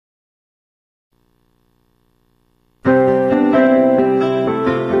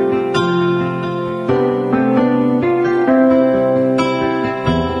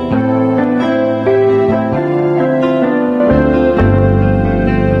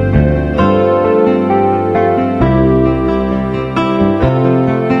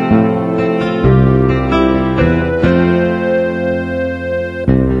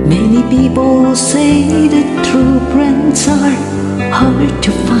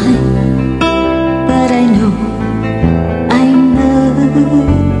fine, but I know I'm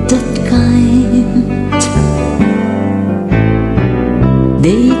not that kind.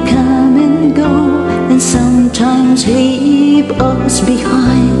 They come and go and sometimes leave us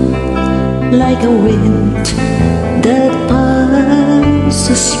behind, like a wind that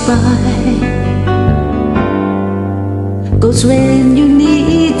passes by. 'Cause when you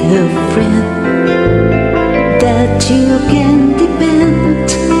need a friend that you can depend,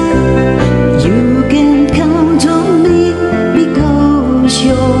 you can count on me, because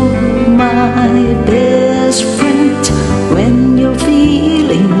you're my best friend. When you're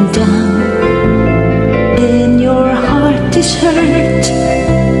feeling down and your heart is hurt,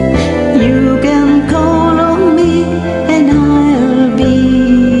 you can call on me and I'll be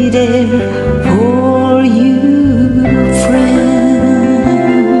there for you, friend.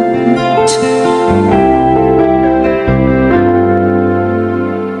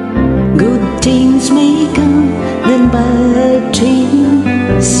 Good things may come, then bad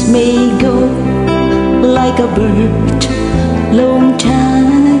things may go, like a bird long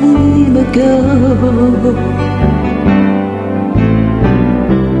time ago.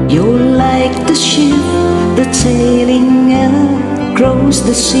 You're like the ship that's sailing across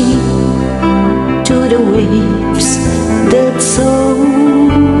the sea, to the waves that's so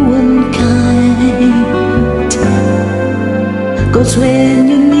unkind. 'Cause when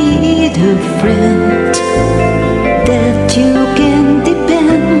you need a friend that you can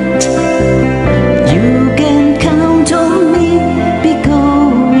depend, you can count on me,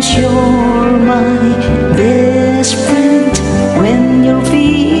 because you're my best friend. When you're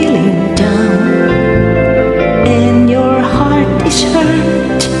feeling down and your heart is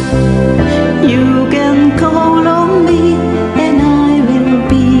hurt, you can call on me and I will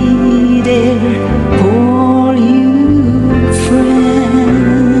be there for you, friend.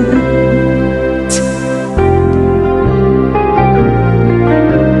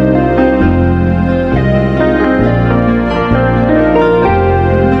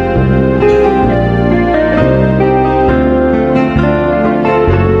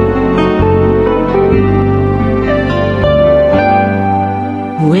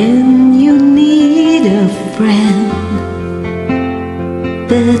 When you need a friend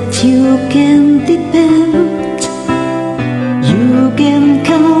that you can depend, you can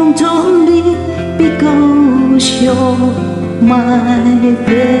count on me, because you're my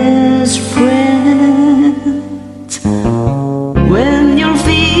best friend. When you're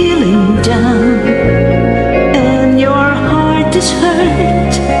feeling down and your heart is hurt,